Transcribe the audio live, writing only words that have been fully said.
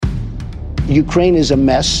Ukraine is a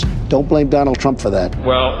mess. Don't blame Donald Trump for that.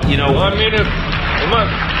 Well, 1 minute. 1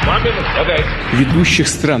 minute. Okay. Ведущих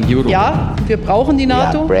стран Европы. Ja, wir brauchen die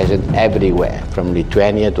NATO. We are present everywhere, from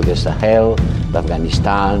Lithuania to the Sahel, to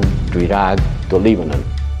Afghanistan, to Iraq, to Lebanon.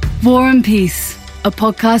 War and Peace, a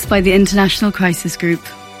podcast by the International Crisis Group.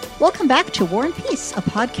 Welcome back to War and Peace, a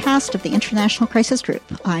podcast of the International Crisis Group.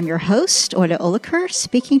 I'm your host, Ola Oliker,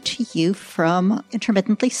 speaking to you from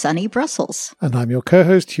intermittently sunny Brussels. And I'm your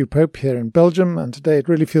co-host, Hugh Pope, here in Belgium. And today it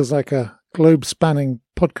really feels like a globe-spanning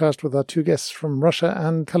podcast with our two guests from Russia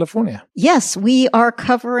and California. Yes, we are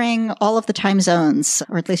covering all of the time zones,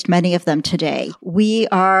 or at least many of them today. We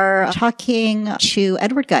are talking to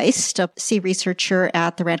Edward Geist, a sea researcher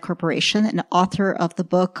at the RAND Corporation and author of the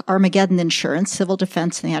book Armageddon Insurance, Civil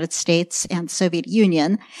Defense in the United States and Soviet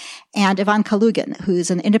Union, and Ivan Kalugin,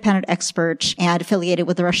 who's an independent expert and affiliated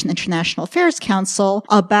with the Russian International Affairs Council,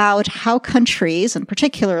 about how countries, and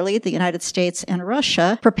particularly the United States and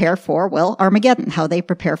Russia, prepare for, well, Armageddon, how they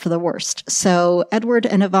prepare for the worst. So, Edward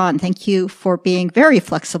and Ivan, thank you for being very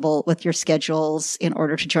flexible with your schedules in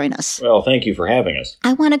order to join us. Well, thank you for having us.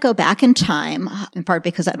 I want to go back in time, in part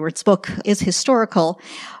because Edward's book is historical,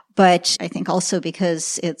 but I think also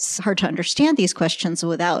because it's hard to understand these questions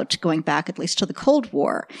without going back at least to the Cold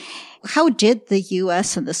War. How did the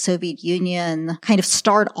U.S. and the Soviet Union kind of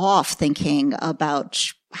start off thinking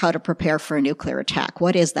about how to prepare for a nuclear attack?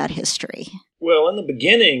 What is that history? Well, in the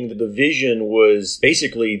beginning, the vision was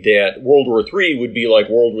basically that World War III would be like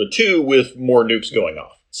World War II with more nukes going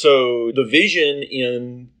off. So the vision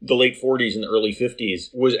in the late 40s and the early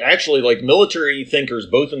 50s was actually like military thinkers,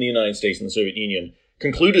 both in the United States and the Soviet Union,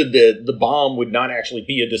 concluded that the bomb would not actually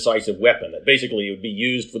be a decisive weapon, that basically it would be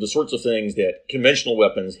used for the sorts of things that conventional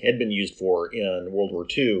weapons had been used for in World War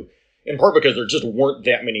II, in part because there just weren't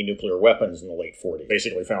that many nuclear weapons in the late 40s.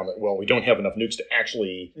 Basically found that, well, we don't have enough nukes to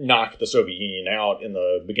actually knock the Soviet Union out in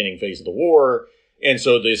the beginning phase of the war. And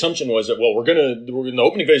so the assumption was that, well, we're in the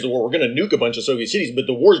opening phase of the war, we're going to nuke a bunch of Soviet cities, but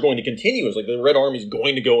the war is going to continue. It's like the Red Army is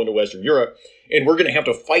going to go into Western Europe, and we're going to have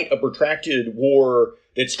to fight a protracted war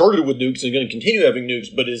that started with nukes and going to continue having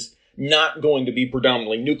nukes, but is not going to be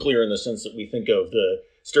predominantly nuclear in the sense that we think of the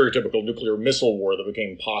stereotypical nuclear missile war that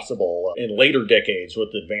became possible in later decades with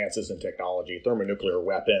advances in technology, thermonuclear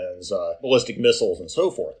weapons, ballistic missiles, and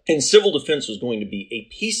so forth. And civil defense was going to be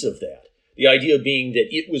a piece of that. The idea being that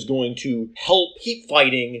it was going to help keep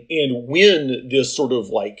fighting and win this sort of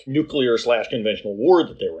like nuclear/conventional war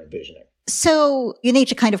that they were envisioning. So you need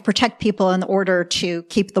to kind of protect people in order to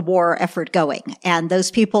keep the war effort going. And those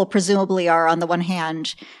people presumably are, on the one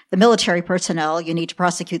hand, the military personnel. You need to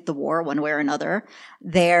prosecute the war one way or another.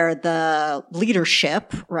 They're the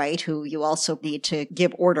leadership, right, who you also need to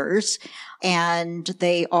give orders. And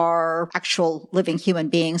they are actual living human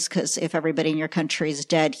beings, because if everybody in your country is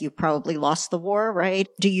dead, you probably lost the war, right?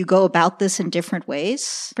 Do you go about this in different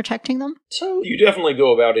ways, protecting them? So you definitely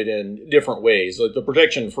go about it in different ways. Like the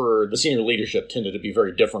protection for the senior leadership tended to be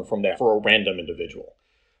very different from that for a random individual.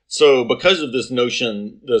 So because of this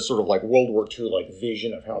notion, the sort of like World War II like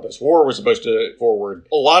vision of how this war was supposed to forward,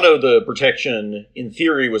 a lot of the protection in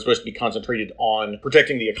theory was supposed to be concentrated on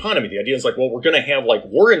protecting the economy. The idea is like, well, we're going to have like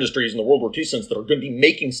war industries in the World War II sense that are going to be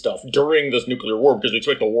making stuff during this nuclear war because we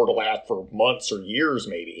expect the war to last for months or years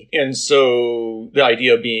maybe. And so the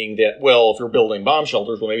idea being that, well, if you're building bomb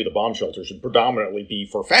shelters, well, maybe the bomb shelters should predominantly be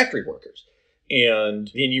for factory workers. And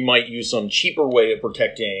then you might use some cheaper way of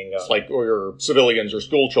protecting, like, or your civilians or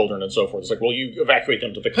school children and so forth. It's like, well, you evacuate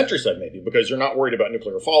them to the countryside maybe because you're not worried about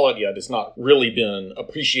nuclear fallout yet. It's not really been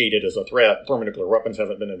appreciated as a threat. Thermonuclear weapons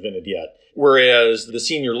haven't been invented yet. Whereas the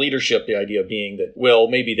senior leadership, the idea being that, well,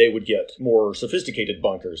 maybe they would get more sophisticated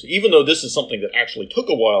bunkers, even though this is something that actually took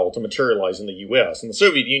a while to materialize in the U.S. In the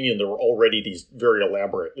Soviet Union, there were already these very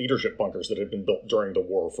elaborate leadership bunkers that had been built during the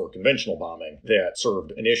war for conventional bombing that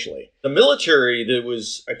served initially. The military, there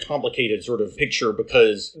was a complicated sort of picture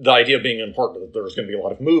because the idea being in part that there was going to be a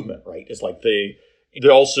lot of movement, right? It's like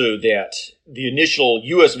also that the initial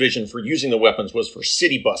U.S. vision for using the weapons was for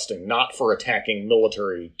city busting, not for attacking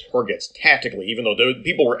military targets tactically, even though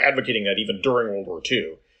people were advocating that even during World War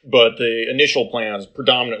II. But the initial plans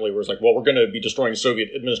predominantly was like, well, we're going to be destroying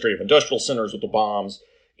Soviet administrative industrial centers with the bombs.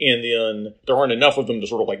 And then there aren't enough of them to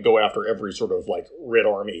sort of like go after every sort of like Red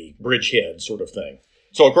Army bridgehead sort of thing.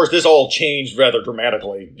 So, of course, this all changed rather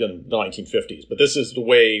dramatically in the 1950s. But this is the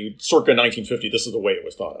way, circa 1950, this is the way it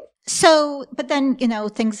was thought of. So, but then,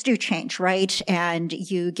 things do change, right? And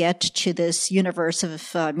you get to this universe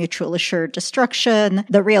of mutual assured destruction,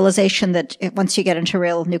 the realization that once you get into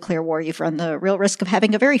real nuclear war, you've run the real risk of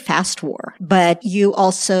having a very fast war. But you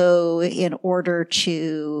also, in order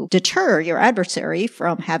to deter your adversary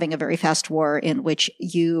from having a very fast war in which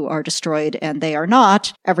you are destroyed and they are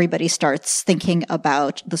not, everybody starts thinking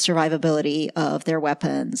about the survivability of their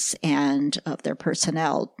weapons and of their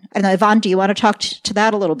personnel. And Yvonne, do you want to talk to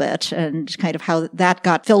that a little bit? And kind of how that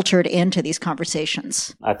got filtered into these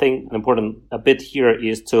conversations. I think an important bit here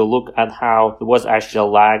is to look at how there was actually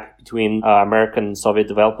a lag between American and Soviet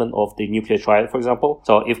development of the nuclear triad, for example.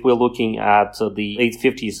 So if we're looking at the late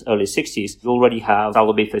 50s, early 60s, you already have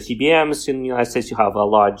Beta CBMs in the United States. You have a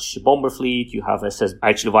large bomber fleet. You have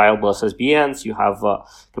actually viable SSBNs. You have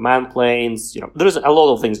command planes. There's a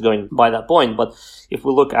lot of things going by that point. But if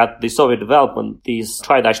we look at the Soviet development, these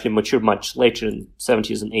triad actually matured much later in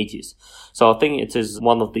 70s and 80s. So I think it is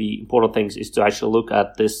one of the important things is to actually look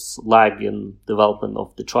at this lag in development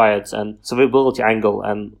of the triads and survivability angle,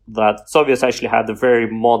 and that Soviets actually had a very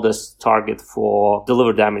modest target for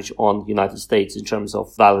deliver damage on the United States in terms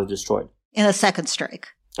of value destroyed. In a second strike.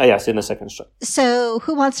 Yes, in the second strike. So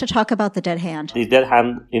who wants to talk about the dead hand? The dead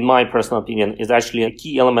hand, in my personal opinion, is actually a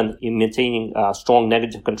key element in maintaining strong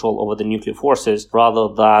negative control over the nuclear forces rather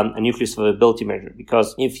than a nuclear survivability measure.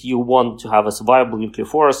 Because if you want to have a survivable nuclear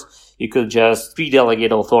force, you could just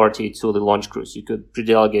pre-delegate authority to the launch crews. You could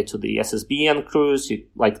pre-delegate to the SSBN crews,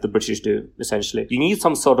 like the British do, essentially. You need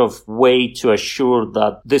some sort of way to assure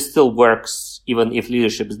that this still works even if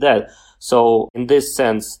leadership is dead. So in this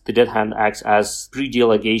sense, the dead hand acts as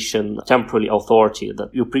pre-delegation temporary authority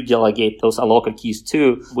that you pre-delegate those unlocker keys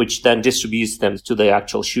to, which then distributes them to the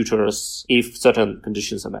actual shooters if certain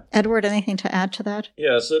conditions are met. Edward, anything to add to that?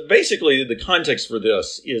 Yeah, so basically the context for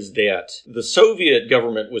this is that the Soviet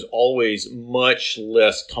government was always much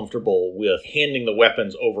less comfortable with handing the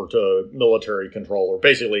weapons over to military control, or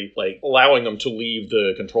basically like allowing them to leave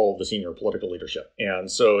the control of the senior political leadership.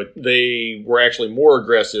 And so they were actually more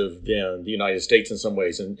aggressive than the United States in some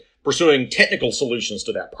ways, and pursuing technical solutions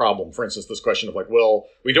to that problem. For instance, this question of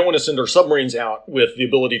we don't want to send our submarines out with the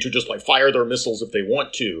ability to just fire their missiles if they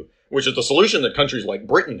want to, which is the solution that countries like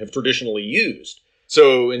Britain have traditionally used.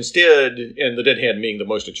 So instead, and the dead hand being the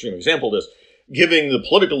most extreme example of this, giving the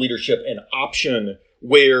political leadership an option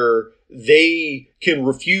where they can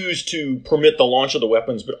refuse to permit the launch of the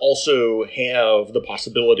weapons, but also have the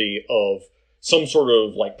possibility of some sort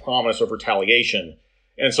of promise of retaliation.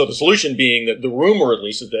 And so the solution being that the rumor, at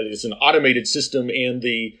least, is that it's an automated system and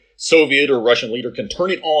the Soviet or Russian leader can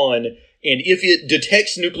turn it on. And if it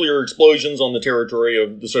detects nuclear explosions on the territory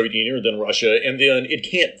of the Soviet Union or then Russia, and then it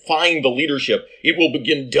can't find the leadership, it will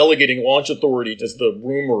begin delegating launch authority as the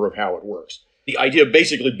rumor of how it works. The idea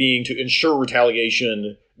basically being to ensure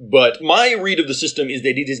retaliation. But my read of the system is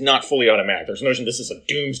that it is not fully automatic. There's a notion this is a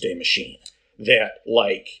doomsday machine that,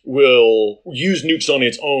 will use nukes on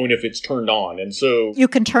its own if it's turned on. And so you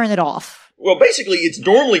can turn it off. Well, basically, it's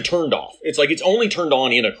normally turned off. It's it's only turned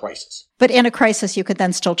on in a crisis. But in a crisis, you could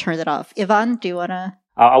then still turn it off. Ivan, do you want to?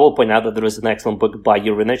 I will point out that there is an excellent book by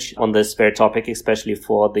Urinich on this very topic, especially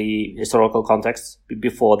for the historical context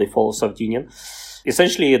before the fall of the Soviet Union.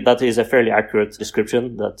 Essentially, that is a fairly accurate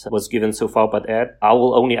description that was given so far by Ed. I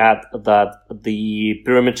will only add that the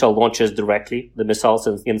perimeter launches directly the missiles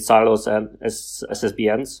in silos and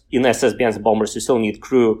SSBNs. In SSBNs and bombers, you still need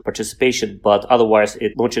crew participation, but otherwise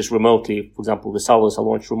it launches remotely. For example, the silos are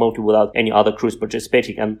launched remotely without any other crews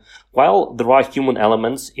participating. And while there are human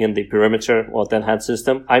elements in the perimeter or dead hand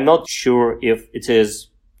system, I'm not sure if it is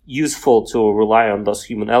useful to rely on those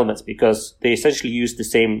human elements because they essentially use the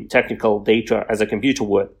same technical data as a computer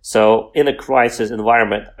would. So in a crisis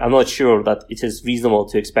environment, I'm not sure that it is reasonable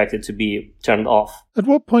to expect it to be turned off. At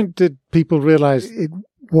what point did people realize it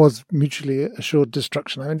was mutually assured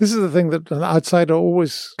destruction? I mean, this is the thing that an outsider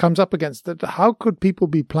always comes up against, that how could people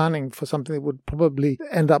be planning for something that would probably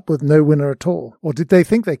end up with no winner at all? Or did they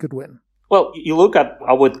think they could win? Well, you look at,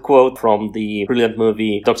 I would quote from the brilliant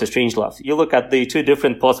movie Dr. Strangelove, you look at the two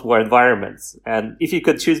different post-war environments, and if you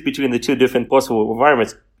could choose between the two different post-war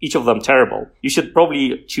environments, each of them terrible, you should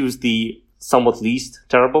probably choose the somewhat least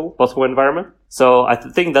terrible post-war environment. So I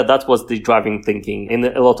think that was the driving thinking in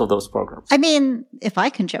a lot of those programs. I mean, if I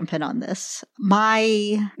can jump in on this,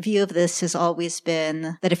 my view of this has always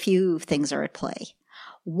been that a few things are at play.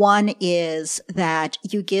 One is that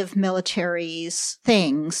you give militaries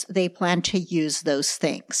things, they plan to use those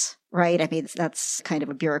things. right? I mean, that's kind of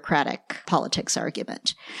a bureaucratic politics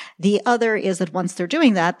argument. The other is that once they're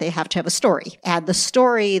doing that, they have to have a story. And the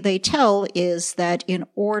story they tell is that in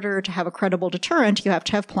order to have a credible deterrent, you have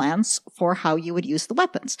to have plans for how you would use the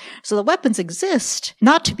weapons. So the weapons exist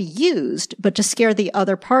not to be used, but to scare the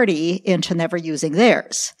other party into never using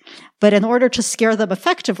theirs. But in order to scare them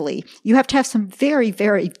effectively, you have to have some very,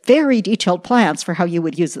 very, very detailed plans for how you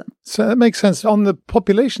would use them. So that makes sense. On the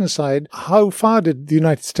population side, how far did the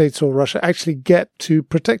United States or Russia actually get to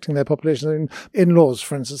protecting their population? In laws,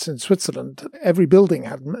 for instance, in Switzerland, every building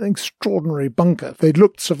had an extraordinary bunker. They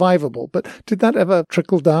looked survivable. But did that ever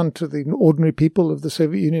trickle down to the ordinary people of the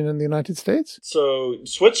Soviet Union and the United States? So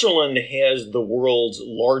Switzerland has the world's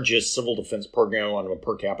largest civil defense program on a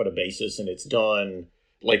per capita basis, and it's done...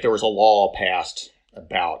 Like there was a law passed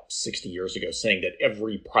about 60 years ago saying that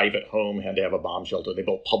every private home had to have a bomb shelter. They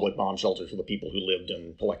built public bomb shelters for the people who lived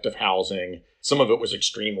in collective housing. Some of it was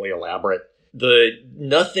extremely elaborate.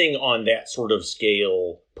 Nothing on that sort of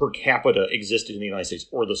scale per capita existed in the United States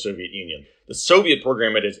or the Soviet Union. The Soviet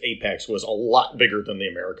program at its apex was a lot bigger than the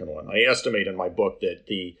American one. I estimate in my book that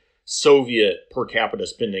the Soviet per capita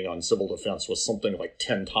spending on civil defense was something like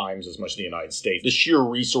 10 times as much as the United States. The sheer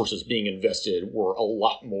resources being invested were a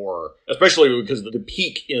lot more, especially because the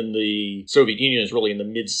peak in the Soviet Union is really in the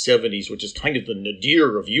mid-70s, which is kind of the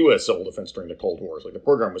nadir of U.S. civil defense during the Cold War. Like the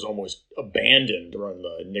program was almost abandoned during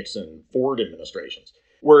the Nixon-Ford administrations.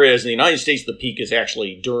 Whereas in the United States, the peak is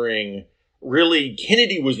actually during... Really,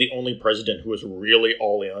 Kennedy was the only president who was really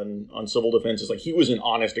all in on civil defense. It's like he was an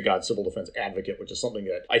honest-to-God civil defense advocate, which is something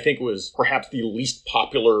that I think was perhaps the least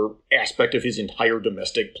popular aspect of his entire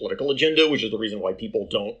domestic political agenda, which is the reason why people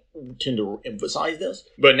don't tend to emphasize this.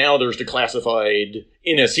 But now there's declassified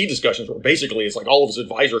NSC discussions where basically it's like all of his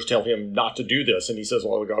advisors tell him not to do this, and he says,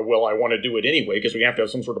 well, I want to do it anyway because we have to have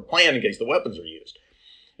some sort of plan in case the weapons are used.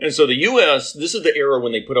 And so the U.S., this is the era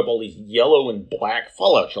when they put up all these yellow and black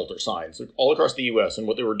fallout shelter signs all across the U.S. And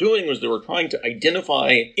what they were doing was they were trying to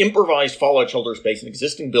identify improvised fallout shelter space in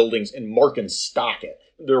existing buildings and mark and stock it.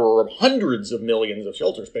 There were hundreds of millions of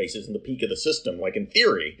shelter spaces in the peak of the system, like in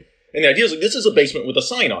theory. And the idea is like this is a basement with a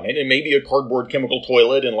sign on it, and maybe a cardboard chemical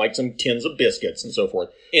toilet and like some tins of biscuits and so forth.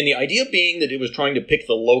 And the idea being that it was trying to pick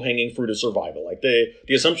the low-hanging fruit of survival. Like the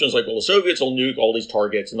assumption is like, well, the Soviets will nuke all these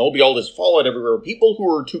targets, and there'll be all this fallout everywhere. People who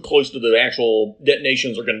are too close to the actual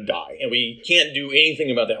detonations are going to die, and we can't do anything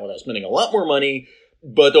about that without spending a lot more money.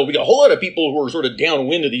 But there'll be a whole lot of people who are sort of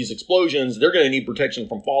downwind of these explosions. They're going to need protection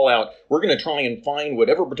from fallout. We're going to try and find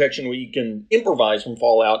whatever protection we can improvise from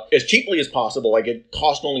fallout as cheaply as possible. Like it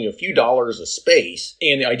cost only a few dollars a space.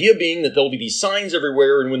 And the idea being that there'll be these signs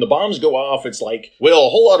everywhere. And when the bombs go off, it's like, well, a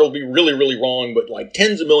whole lot will be really, really wrong. But like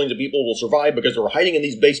tens of millions of people will survive because they're hiding in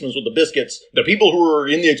these basements with the biscuits. The people who are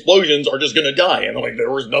in the explosions are just going to die. And like there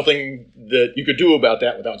was nothing that you could do about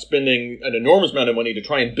that without spending an enormous amount of money to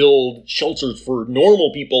try and build shelters for normal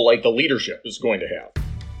people like the leadership is going to have.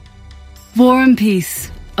 War and Peace,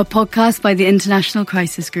 a podcast by the International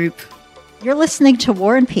Crisis Group. You're listening to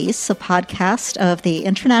War and Peace, a podcast of the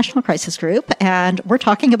International Crisis Group, and we're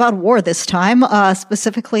talking about war this time,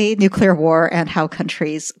 specifically nuclear war and how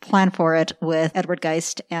countries plan for it with Edward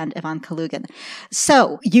Geist and Ivan Kalugin.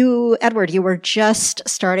 So Edward, you were just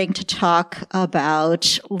starting to talk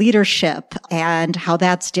about leadership and how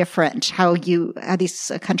that's different, how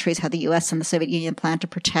these countries, how the U.S. and the Soviet Union plan to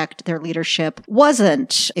protect their leadership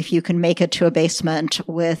wasn't, if you can make it to a basement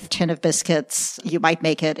with a tin of biscuits, you might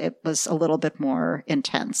make it. It was a little bit more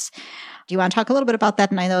intense. Do you want to talk a little bit about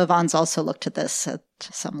that? And I know Ivan's also looked at this at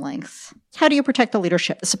some length. How do you protect the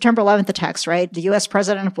leadership? The September 11th attacks, right? The U.S.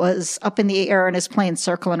 president was up in the air in his plane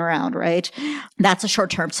circling around, right? That's a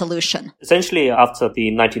short-term solution. Essentially, after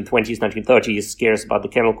the 1920s, 1930s scares about the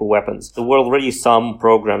chemical weapons, there were already some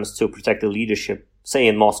programs to protect the leadership, say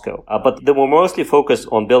in Moscow. But they were mostly focused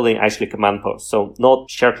on building actually command posts. So not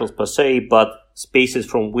shelters per se, but spaces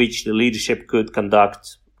from which the leadership could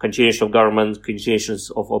conduct continuation of government, continuations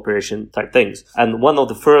of operation type things. And one of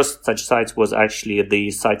the first such sites was actually the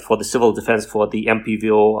site for the civil defense for the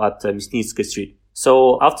MPVO at Mysnitsky Street.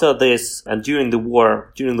 So after this and during the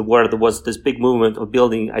war, there was this big movement of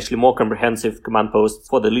building actually more comprehensive command posts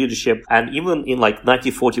for the leadership. And even in like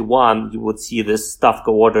 1941, you would see this stuff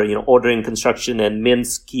go ordering construction in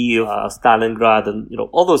Minsk, Kiev, Stalingrad, and,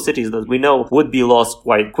 all those cities that we know would be lost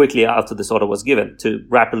quite quickly after this order was given to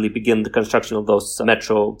rapidly begin the construction of those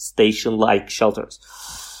metro station-like shelters.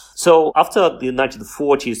 So after the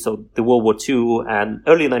 1940s, so the World War II and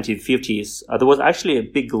early 1950s, there was actually a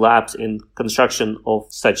big lapse in construction of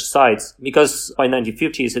such sites because by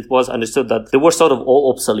 1950s, it was understood that they were sort of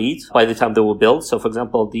all obsolete by the time they were built. So for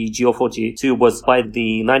example, the GO-42 was by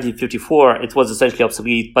the 1954, it was essentially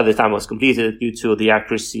obsolete by the time it was completed due to the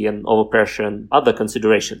accuracy and overpressure and other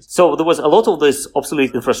considerations. So there was a lot of this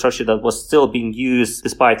obsolete infrastructure that was still being used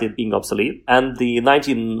despite it being obsolete. And the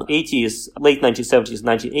 1980s, late 1970s,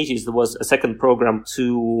 1980s, there was a second program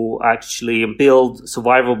to actually build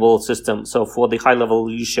survivable systems. So for the high-level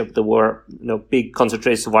leadership, there were big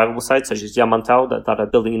concentrated survivable sites such as Yamantau that are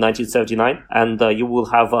building in 1979. And you will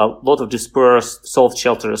have a lot of dispersed soft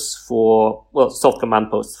shelters soft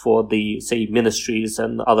command posts for the, say, ministries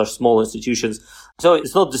and other small institutions. So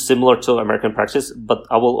it's not dissimilar to American practice, but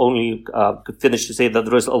I will only finish to say that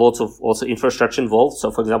there is a lot of also infrastructure involved.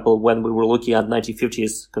 So, for example, when we were looking at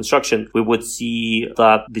 1950s construction, we would see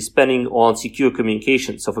that the spending on secure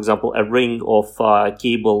communication, so, for example, a ring of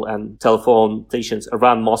cable and telephone stations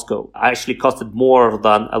around Moscow actually costed more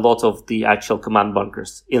than a lot of the actual command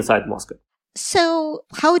bunkers inside Moscow. So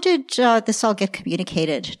how did this all get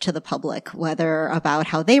communicated to the public, whether about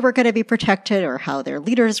how they were going to be protected or how their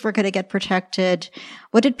leaders were going to get protected?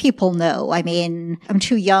 What did people know? I mean, I'm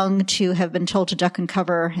too young to have been told to duck and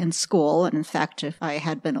cover in school. And in fact, if I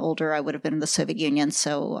had been older, I would have been in the Soviet Union.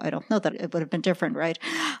 So I don't know that it would have been different, right?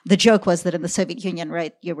 The joke was that in the Soviet Union,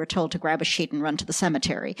 right, you were told to grab a sheet and run to the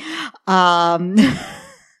cemetery.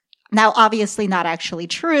 Now, obviously not actually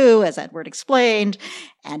true, as Edward explained.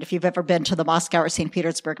 And if you've ever been to the Moscow or St.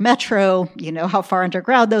 Petersburg metro, you know how far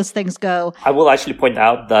underground those things go. I will actually point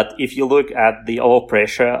out that if you look at the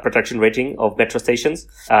overpressure protection rating of metro stations,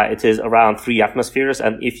 it is around 3 atmospheres.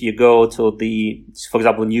 And if you go to the, for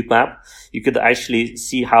example, Nuke map, you could actually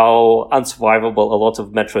see how unsurvivable a lot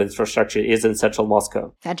of metro infrastructure is in central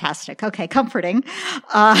Moscow. Fantastic. Okay, comforting.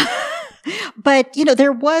 But,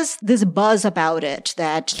 there was this buzz about it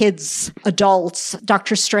that kids, adults,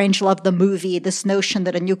 Doctor Strangelove the movie, this notion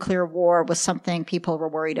that a nuclear war was something people were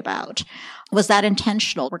worried about. Was that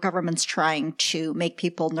intentional? Were governments trying to make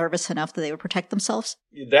people nervous enough that they would protect themselves?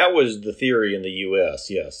 That was the theory in the U.S.,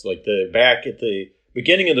 yes. Like back at the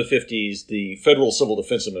beginning of the 50s, the Federal Civil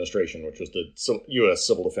Defense Administration, which was the U.S.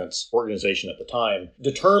 Civil Defense Organization at the time,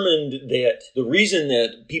 determined that the reason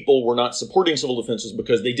that people were not supporting civil defense was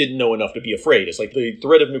because they didn't know enough to be afraid. It's like the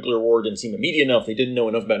threat of nuclear war didn't seem immediate enough. They didn't know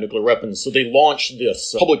enough about nuclear weapons. So they launched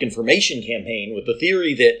this public information campaign with the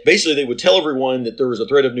theory that basically they would tell everyone that there was a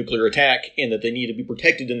threat of nuclear attack and that they needed to be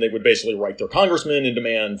protected, and they would basically write their congressmen and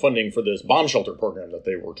demand funding for this bomb shelter program that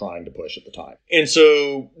they were trying to push at the time. And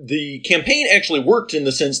so the campaign actually worked in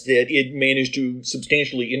the sense that it managed to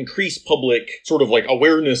substantially increase public sort of like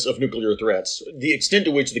awareness of nuclear threats. The extent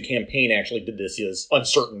to which the campaign actually did this is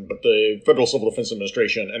uncertain, but the Federal Civil Defense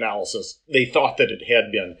Administration analysis, they thought that it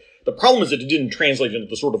had been. The problem is that it didn't translate into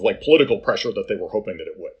the sort of like political pressure that they were hoping that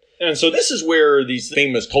it would. And so this is where these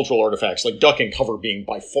famous cultural artifacts, like duck and cover being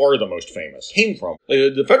by far the most famous, came from.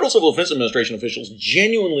 The Federal Civil Defense Administration officials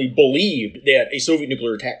genuinely believed that a Soviet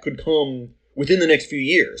nuclear attack could come within the next few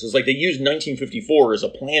years. It's like they used 1954 as a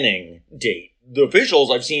planning date. The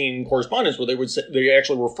officials, I've seen correspondence where they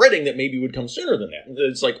actually were fretting that maybe it would come sooner than that.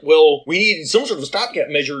 It's like, well, we need some sort of stopgap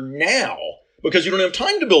measure now, because you don't have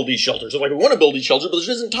time to build these shelters. It's like, we want to build these shelters, but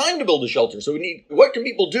there isn't time to build a shelter. So we need, what can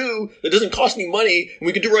people do that doesn't cost any money and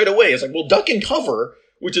we can do right away? It's like, well, duck and cover,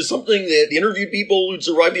 which is something that the interviewed people who'd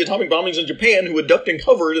survived the atomic bombings in Japan who had ducked and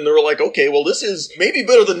covered, and they were like, okay, well, this is maybe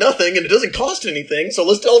better than nothing, and it doesn't cost anything, so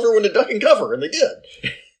let's tell everyone to duck and cover, and they did.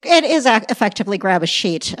 It is effectively grab a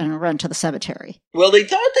sheet and run to the cemetery. Well, they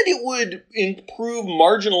thought that it would improve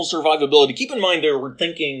marginal survivability. Keep in mind they were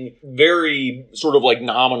thinking very sort of like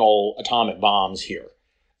nominal atomic bombs here.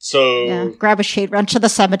 So yeah, grab a sheet, run to the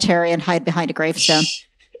cemetery, and hide behind a gravestone.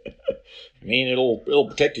 I mean, it'll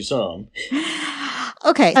protect you some.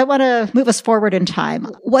 Okay, I want to move us forward in time.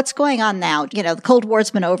 What's going on now? The Cold War's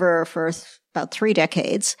been over for about 3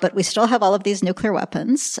 decades, but we still have all of these nuclear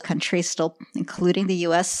weapons. Countries still, including the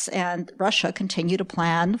U.S. and Russia, continue to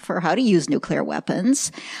plan for how to use nuclear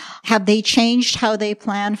weapons. Have they changed how they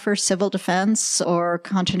plan for civil defense or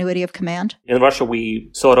continuity of command? In Russia, we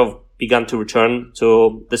sort of began to return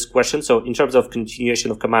to this question. So in terms of continuation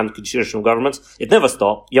of command, continuation of governments, it never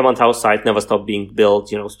stopped. Yamantau site never stopped being built.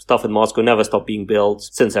 Stuff in Moscow never stopped being built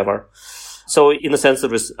since ever. So in a sense,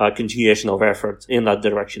 there is a continuation of effort in that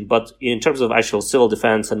direction. But in terms of actual civil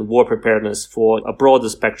defense and war preparedness for a broader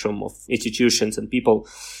spectrum of institutions and people,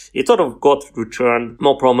 it sort of got returned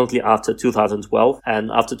more prominently after 2012.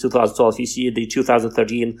 And after 2012, you see the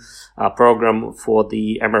 2013 program for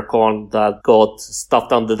the AMERCON that got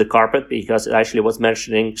stuffed under the carpet because it actually was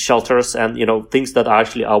mentioning shelters and, things that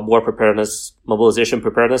actually are war preparedness, mobilization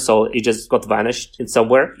preparedness. So it just got vanished in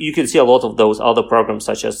somewhere. You can see a lot of those other programs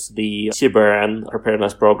such as the CBRN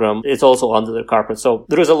preparedness program. It's also under the carpet. So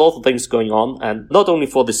there is a lot of things going on, and not only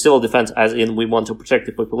for the civil defense as in we want to protect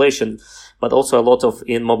the population, but also a lot of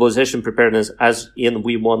in mobilization preparedness as in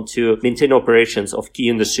we want to maintain operations of key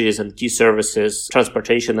industries and key services,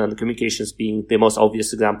 transportation and communications being the most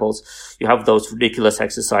obvious examples. You have those ridiculous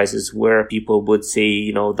exercises where people would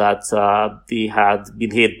say, that they had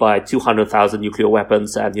been hit by 200,000 nuclear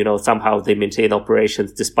weapons and, somehow they maintain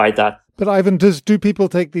operations despite that. But Ivan, do people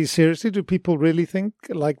take these seriously? Do people really think,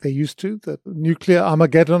 like they used to, that nuclear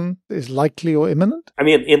Armageddon is likely or imminent? I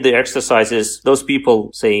mean, in the exercises, those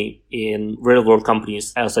people, say, in railroad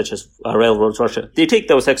companies, such as Railroads Russia, they take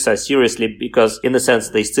those exercises seriously because, in a sense,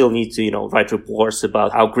 they still need to, write reports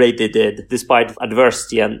about how great they did despite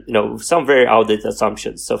adversity and, some very outdated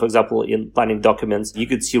assumptions. So, for example, in planning documents, you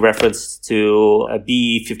could see reference to a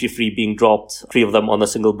B-53 being dropped, 3 of them on a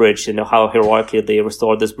single bridge, how heroically they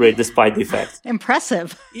restored this bridge despite the effect.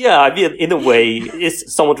 Impressive. Yeah, I mean, in a way,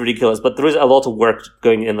 it's somewhat ridiculous, but there is a lot of work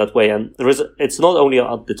going in that way. And it's not only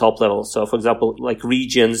at the top level. So, for example, like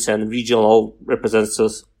regions and regional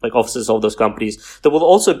representatives, like offices of those companies, that will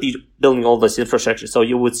also be building all this infrastructure. So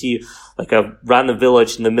you would see like a random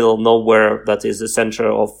village in the middle of nowhere that is the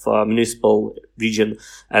center of a municipal region.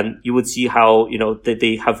 And you would see how,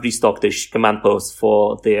 they have restocked the command posts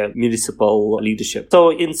for their municipal leadership. So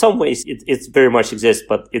in some ways, it very much exists,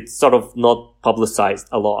 but it's sort of not publicized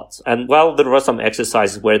a lot. And while there were some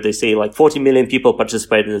exercises where they say like 40 million people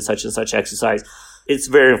participated in such and such exercise, it's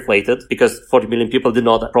very inflated because 40 million people did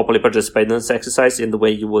not properly participate in this exercise in the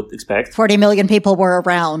way you would expect. 40 million people were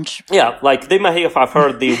around. Yeah, like they may have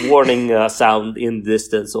heard the warning sound in the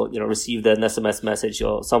distance or, received an SMS message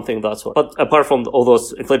or something of that sort. But apart from all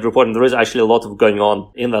those inflated reporting, there is actually a lot of going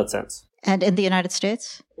on in that sense. And in the United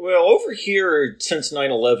States? Well, over here, since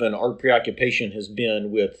 9/11, our preoccupation has been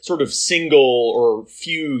with sort of single or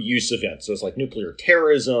few use events. So it's like nuclear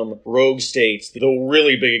terrorism, rogue states. The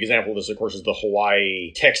really big example of this, of course, is the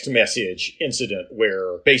Hawaii text message incident,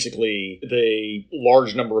 where basically the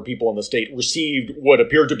large number of people in the state received what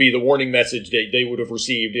appeared to be the warning message that they would have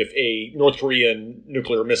received if a North Korean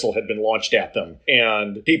nuclear missile had been launched at them.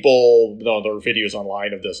 And people, there are videos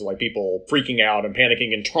online of this, like people freaking out and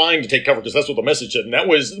panicking and trying to take cover because that's what the message said. And that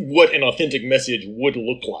was what an authentic message would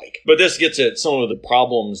look like. But this gets at some of the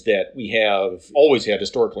problems that we have always had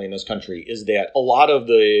historically in this country, is that a lot of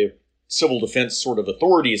the civil defense sort of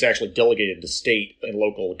authority is actually delegated to state and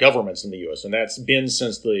local governments in the U.S., and that's been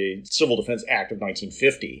since the Civil Defense Act of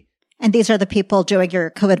 1950. And these are the people doing your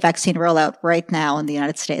COVID vaccine rollout right now in the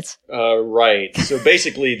United States. Right. So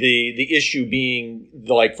basically the issue being,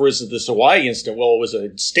 like, for instance, this Hawaii incident, well, it was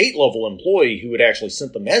a state-level employee who had actually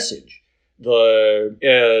sent the message.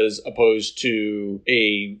 As opposed to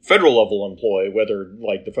a federal level employee, whether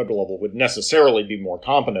like the federal level would necessarily be more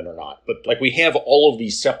competent or not. But like we have all of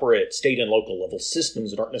these separate state and local level systems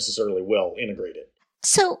that aren't necessarily well integrated.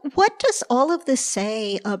 So what does all of this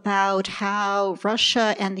say about how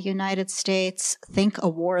Russia and the United States think a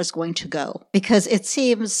war is going to go? Because it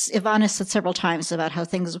seems, Ivan has said several times about how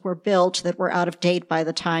things were built that were out of date by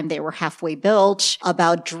the time they were halfway built,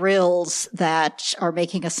 about drills that are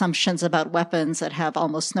making assumptions about weapons that have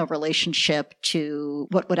almost no relationship to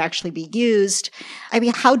what would actually be used. I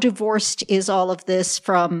mean, how divorced is all of this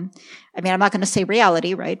from... I'm not going to say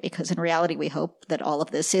reality, right? Because in reality, we hope that all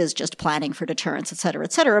of this is just planning for deterrence, et cetera,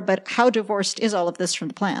 et cetera. But how divorced is all of this from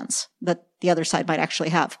the plans that the other side might actually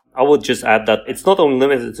have? I would just add that it's not only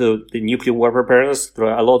limited to the nuclear war preparedness. There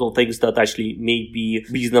are a lot of things that actually may be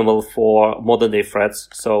reasonable for modern day threats.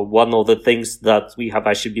 So one of the things that we have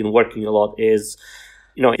actually been working a lot is,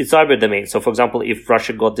 it's cyber domain. So, for example, if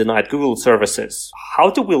Russia got denied Google services,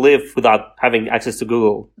 how do we live without having access to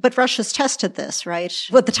Google? But Russia's tested this, right?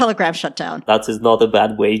 With the Telegram shutdown. That is not a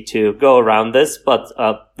bad way to go around this, but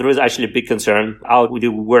there is actually a big concern. How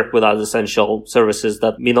do we work without essential services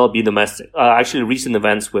that may not be domestic? Actually, recent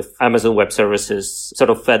events with Amazon Web Services sort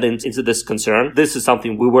of fed into this concern. This is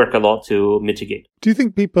something we work a lot to mitigate. Do you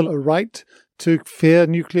think people are right to fear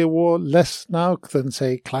nuclear war less now than,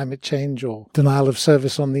 say, climate change or denial of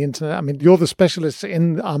service on the internet? I mean, you're the specialist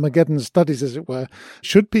in Armageddon studies, as it were.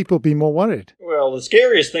 Should people be more worried? Well, the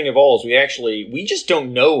scariest thing of all is we just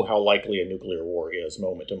don't know how likely a nuclear war is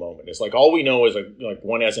moment to moment. It's like all we know is like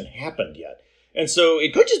one hasn't happened yet. And so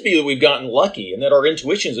it could just be that we've gotten lucky and that our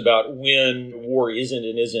intuitions about when war isn't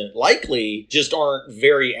and isn't likely just aren't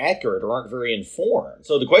very accurate or aren't very informed.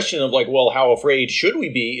 So the question of how afraid should we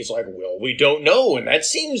be is we don't know. And that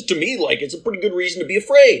seems to me like it's a pretty good reason to be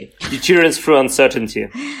afraid. Deterrence through uncertainty.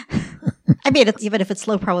 I mean, even if it's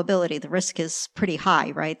low probability, the risk is pretty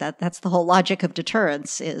high, right? That's the whole logic of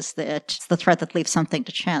deterrence, is that it's the threat that leaves something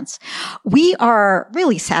to chance. We are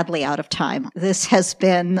really sadly out of time. This has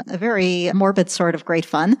been a very morbid sort of great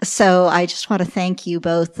fun. So I just want to thank you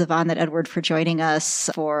both, Yvonne and Edward, for joining us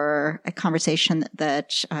for a conversation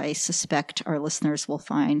that I suspect our listeners will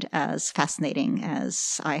find as fascinating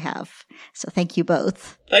as I have. So thank you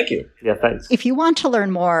both. Thank you. Yeah, thanks. If you want to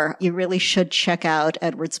learn more, you really should check out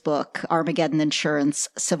Edward's book, Armageddon Insurance,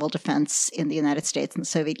 Civil Defense in the United States and the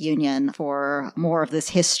Soviet Union, for more of this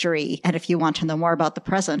history. And if you want to know more about the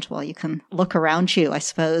present, well, you can look around you, I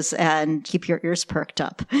suppose, and keep your ears perked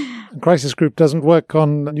up. Crisis Group doesn't work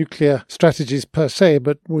on nuclear strategies per se,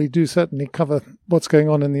 but we do certainly cover what's going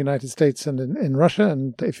on in the United States and in Russia.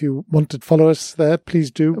 And if you want to follow us there,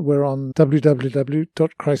 please do. We're on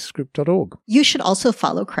www.crisisgroup.org. You should also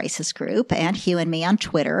follow Crisis Group and Hugh and me on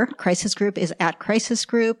Twitter. Crisis Group is at Crisis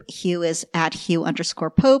Group. Hugh is at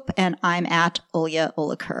Hugh_Pope, and I'm at Olya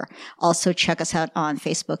Oliker. Also check us out on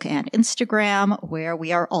Facebook and Instagram, where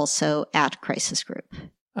we are also at Crisis Group.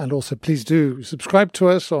 And also, please do subscribe to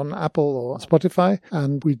us on Apple or Spotify.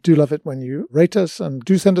 And we do love it when you rate us, and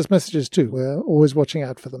do send us messages too. We're always watching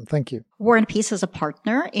out for them. Thank you. War and Peace is a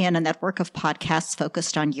partner in a network of podcasts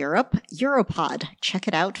focused on Europe, Europod. Check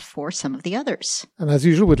it out for some of the others. And as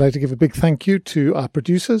usual, we'd like to give a big thank you to our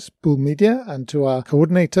producers, Bull Media, and to our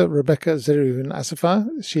coordinator, Rebecca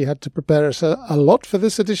Zerihun-Asafar. She had to prepare us a lot for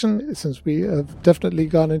this edition, since we have definitely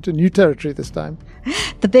gone into new territory this time.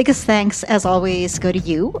 The biggest thanks, as always, go to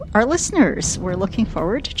you, our listeners. We're looking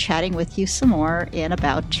forward to chatting with you some more in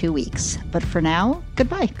about 2 weeks. But for now,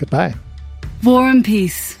 goodbye. Goodbye. War and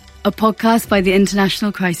Peace, a podcast by the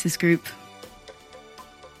International Crisis Group.